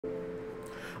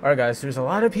Alright guys, there's a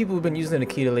lot of people who've been using the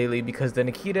Nikita lately because the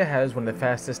Nikita has one of the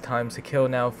fastest times to kill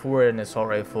now for an assault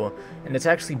rifle, and it's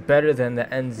actually better than the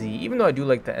NZ, even though I do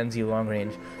like the NZ long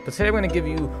range. But today I'm going to give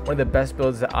you one of the best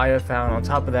builds that I have found. On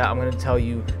top of that, I'm going to tell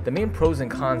you the main pros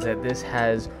and cons that this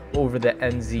has over the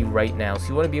NZ right now. So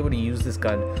you want to be able to use this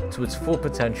gun to its full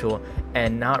potential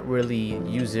and not really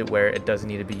use it where it doesn't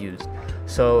need to be used.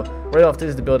 So right off, this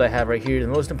is the build I have right here. The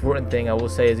most important thing I will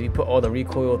say is if you put all the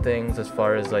recoil things, as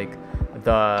far as like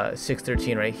the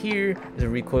 613 right here, there's a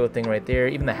recoil thing right there,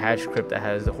 even the hatch grip that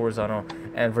has the horizontal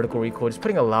and vertical recoil, just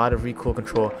putting a lot of recoil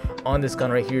control on this gun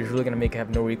right here is really going to make it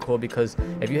have no recoil, because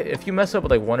if you mess up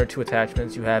with like one or two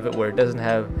attachments, you have it where it doesn't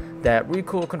have that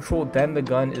recoil control, then the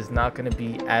gun is not going to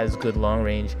be as good long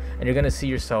range, and you're going to see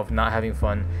yourself not having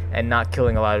fun and not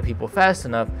killing a lot of people fast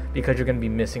enough because you're going to be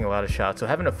missing a lot of shots. So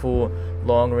having a full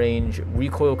long range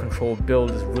recoil control build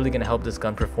is really going to help this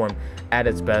gun perform at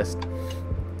its best.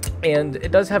 And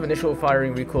it does have initial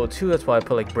firing recoil too, that's why I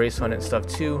put like brace on it and stuff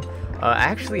too. I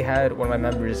actually had one of my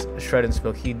members, Shred and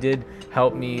Smoke, he did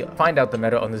help me find out the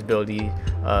meta on this build. He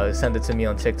sent it to me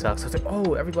on TikTok, so I was like,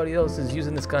 oh, everybody else is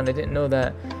using this gun, I didn't know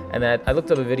that. And then I looked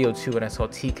up a video too and I saw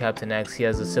TcTekk, he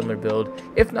has a similar build,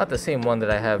 if not the same one that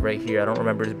I have right here. I don't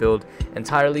remember his build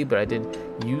entirely, but I did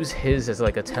use his as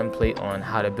like a template on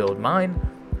how to build mine.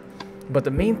 But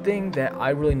the main thing that I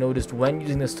really noticed when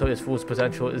using this to its full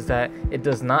potential is that it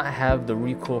does not have the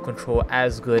recoil control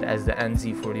as good as the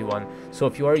NZ41. So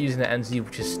if you are using the NZ,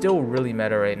 which is still really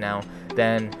meta right now,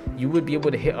 then you would be able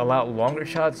to hit a lot longer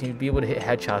shots and you'd be able to hit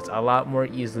headshots a lot more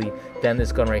easily than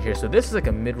this gun right here. So this is like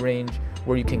a mid-range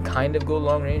where you can kind of go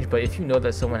long range, but if you know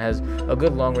that someone has a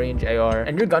good long range AR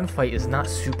and your gunfight is not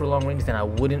super long range, then I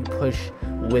wouldn't push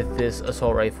with this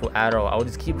assault rifle at all. I would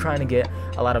just keep trying to get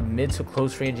a lot of mid to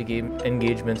close range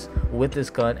engagements with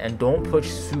this gun, and don't push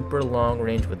super long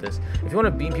range with this. If you want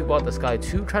to beam people out the sky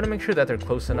too, try to make sure that they're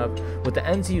close enough. With the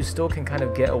NZ, you still can kind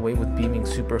of get away with beaming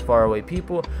super far away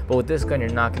people, but with this gun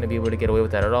you're not going to be able to get away with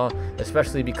that at all,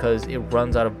 especially because it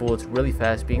runs out of bullets really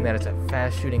fast, being that it's a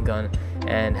fast shooting gun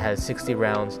and has 60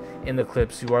 rounds in the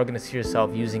clip. So you are going to see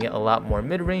yourself using it a lot more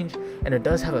mid-range, and it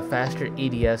does have a faster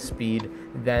ADS speed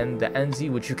than the NZ,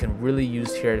 which you can really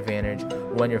use to your advantage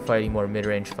when you're fighting more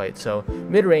mid-range fights. So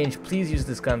mid-range, please use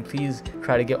this gun. Please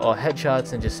try to get all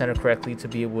headshots and just center correctly to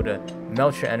be able to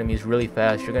melt your enemies really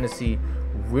fast. You're going to see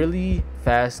really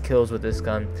fast kills with this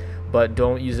gun, but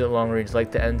don't use it long range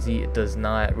like the NZ. It does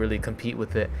not really compete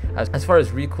with it as far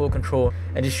as recoil control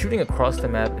and just shooting across the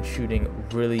map and shooting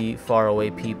really far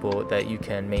away people that you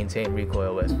can maintain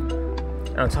recoil with.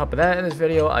 And on top of that, in this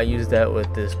video I used that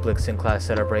with this Blixen class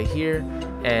setup right here,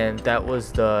 and that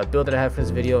was the build that I have for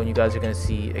this video, and you guys are going to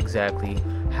see exactly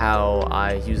how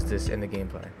I use this in the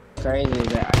gameplay. Crazy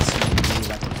that I see you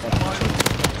like a fucking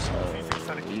so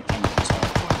you can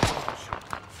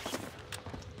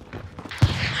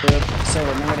So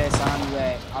remember that time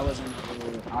that I was in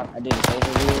I did a face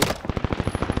review?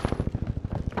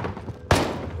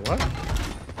 What?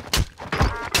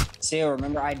 Still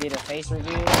remember I did a face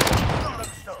review?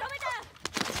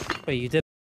 Wait, you did?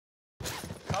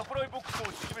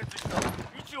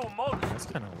 That's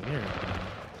kind of weird.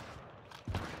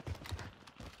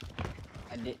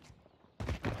 I did.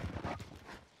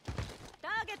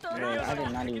 Yeah, I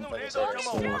did not even put this up,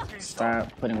 so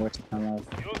stop putting words in my mouth.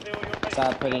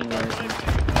 Stop putting words in.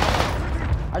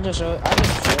 I just showed it.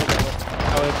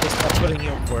 Oh, wait, just stop putting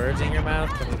your words in your mouth?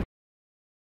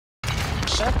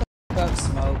 Shut the fuck up,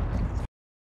 Smoke.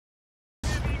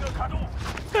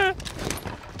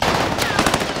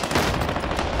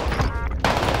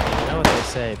 You know what they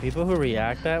say, people who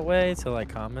react that way to like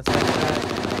comments like that,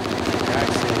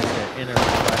 actually is their inner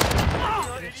reflection.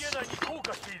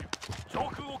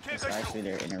 It's actually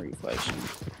their inner reflection.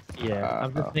 Yeah,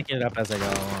 I'm just picking it up as I go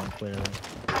along, clearly.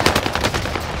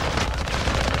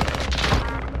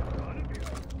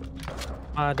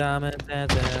 My diamonds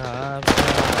dancing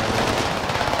upside.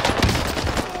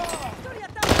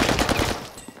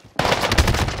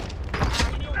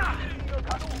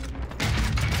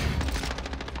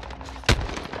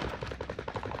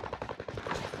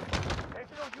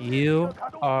 You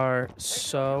are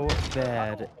so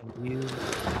bad. You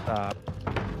stop.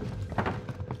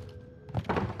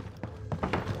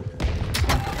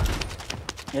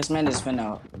 This man is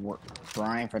finna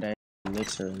grind for that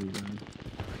literally.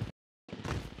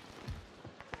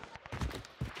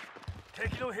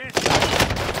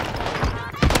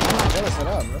 What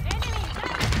up, bro?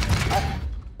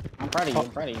 I'm proud of you. I'm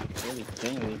proud of you. Really,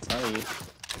 genuinely proud of you.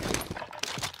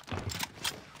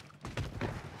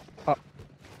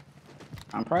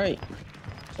 I'm proud of you.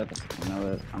 Shut the. You know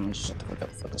what? I'm gonna shut the fuck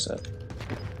up. Fuck us up.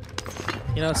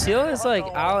 You know, Seal is like,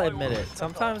 I'll admit it.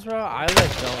 Sometimes, bro, I like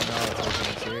don't know if we're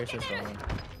being serious or something.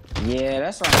 Yeah,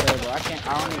 that's what I'm saying, bro. I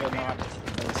don't even know how to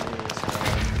take it serious,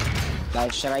 bro.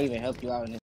 Like, should I even help you out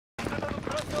in this?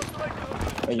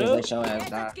 Or just let your ass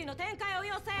die?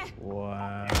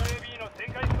 Wow.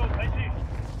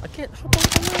 I can't.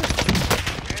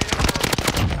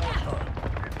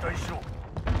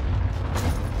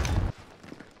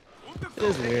 It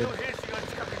is weird.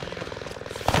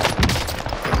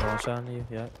 One shot on you.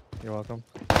 Yeah, you're welcome.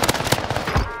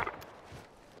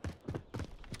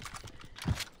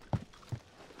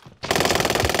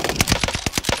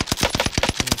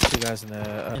 Two guys in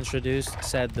the introduced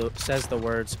says the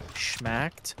words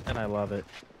schmacked, and I love it.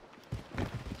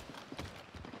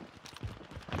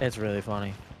 It's really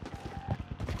funny.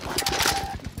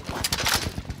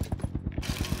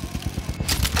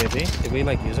 Baby, did we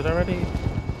like use it already?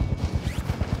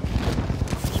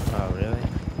 Oh really?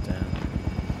 Damn.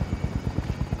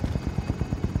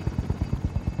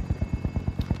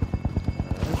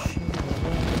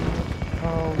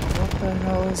 Oh, what the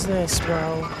hell is this,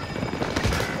 bro?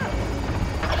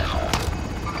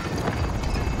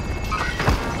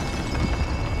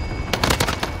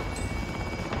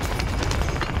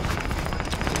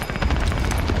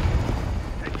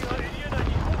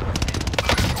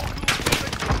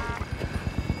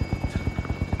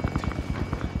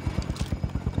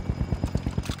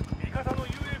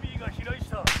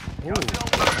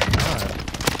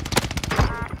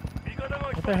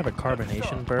 I have a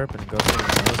carbonation burp and go through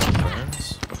the nose and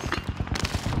burns.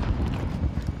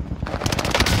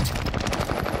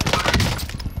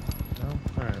 No?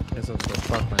 Alright, I guess I'll just go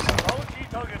fuck myself.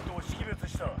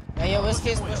 Hey, yo, this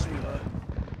kid's pushing me, bro.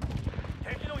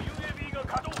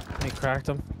 He cracked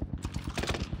him.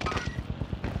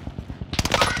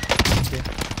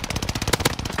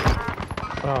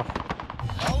 Oh.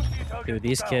 Dude,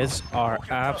 these kids are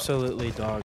absolutely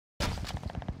dog.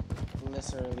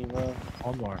 Literally, bro.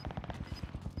 One more.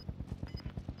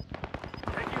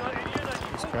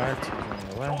 He's cracked. He's running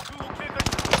away.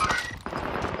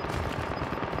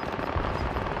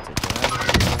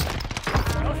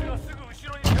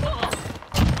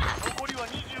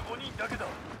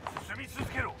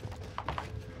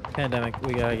 Pandemic,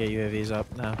 we gotta get UAVs up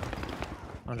now.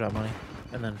 I'll drop money.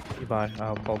 And then you buy,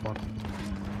 I'll hold one.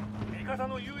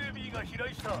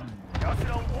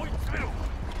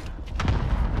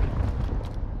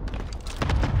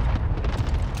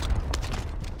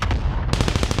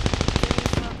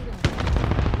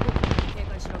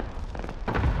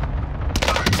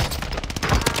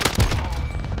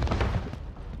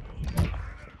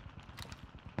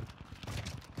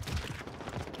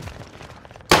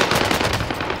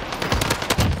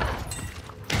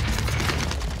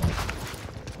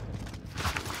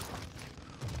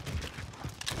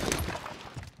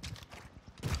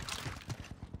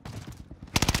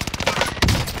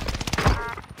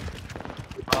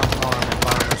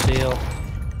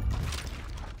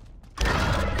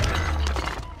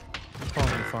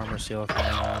 Farmer seal if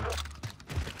I'm on.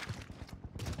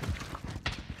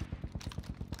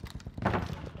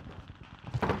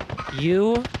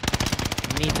 You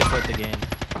need to quit the game.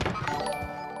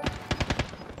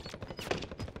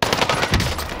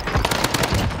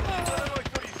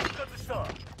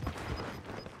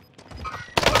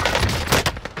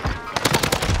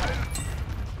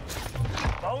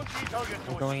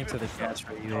 I'm going into the cats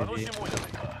for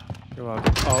UAV. You're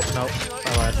welcome. Oh, no.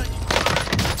 I lied.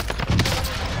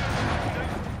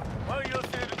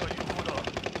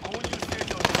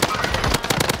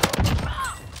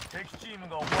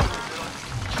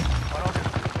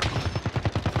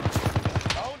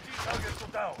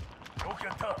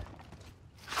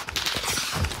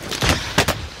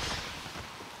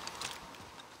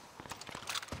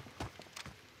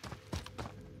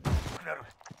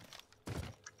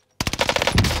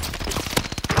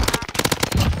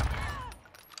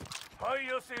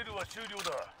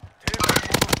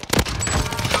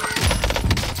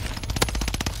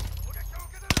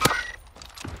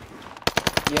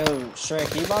 Yo,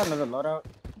 Shrek, can you buy another loadout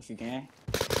if you can?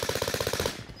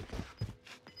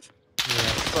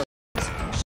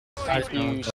 Yeah.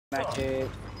 You that kid.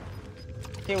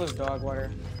 Kid was dog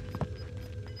water.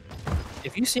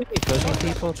 If you see me pushing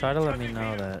people, try to let me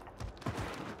know that.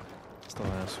 It's the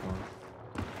last one.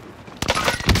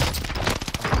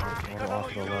 We'll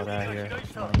off the loadout here.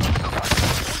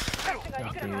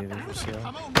 Got the UAV for sale.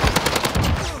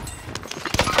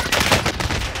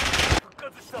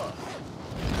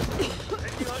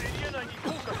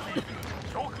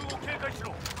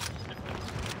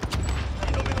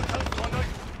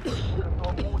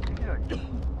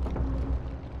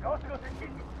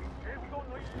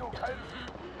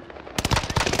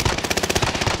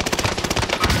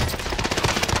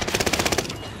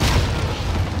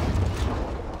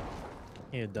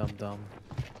 You dumb.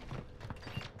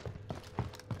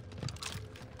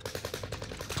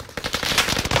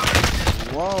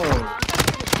 Whoa.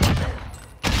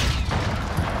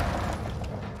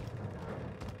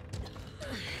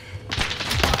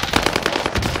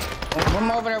 One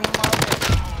more over there.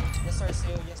 Yes, sir,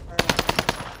 Seal. Yes, sir.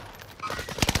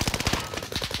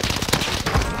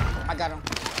 I got him.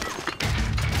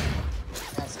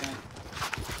 That's good.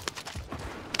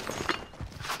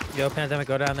 Yo, Pandemic,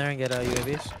 go down there and get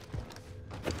UAVs.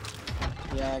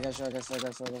 Yeah, I got you.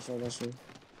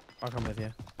 I'll come with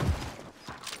you.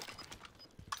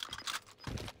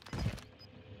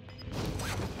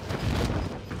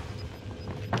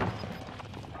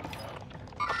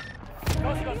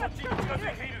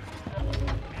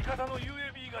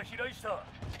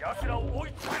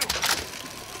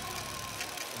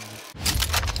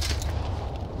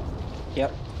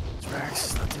 Yep.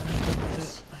 Rex, not doing anything with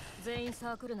it.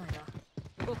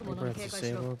 Breath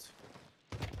disabled.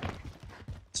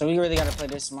 So we really gotta play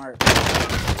this smart.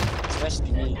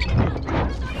 Especially me.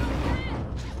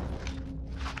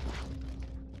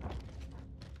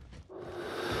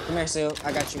 Come here, Seal.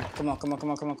 I got you. Come on. I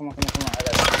got you.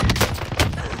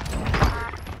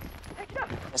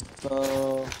 Let's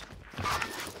go.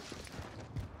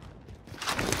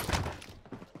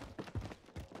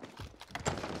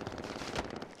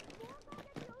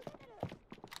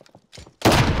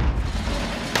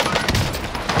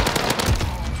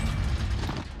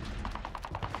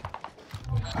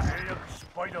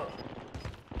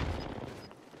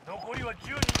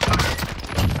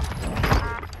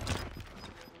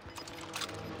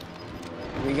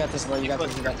 We got this, bro. You got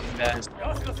this.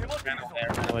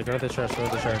 Wait, go to the church.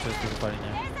 There's people fighting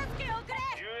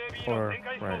there. Or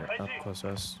right up close to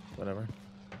us. Whatever.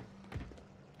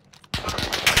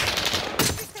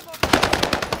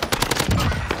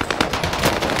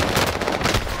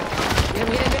 Get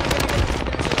him.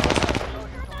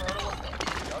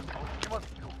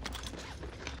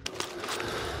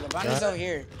 Bonnie's out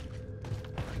here.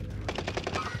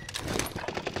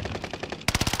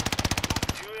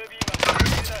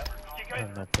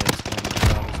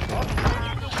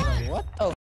 What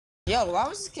the? Yo, why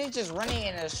was this kid just running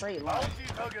in a straight line?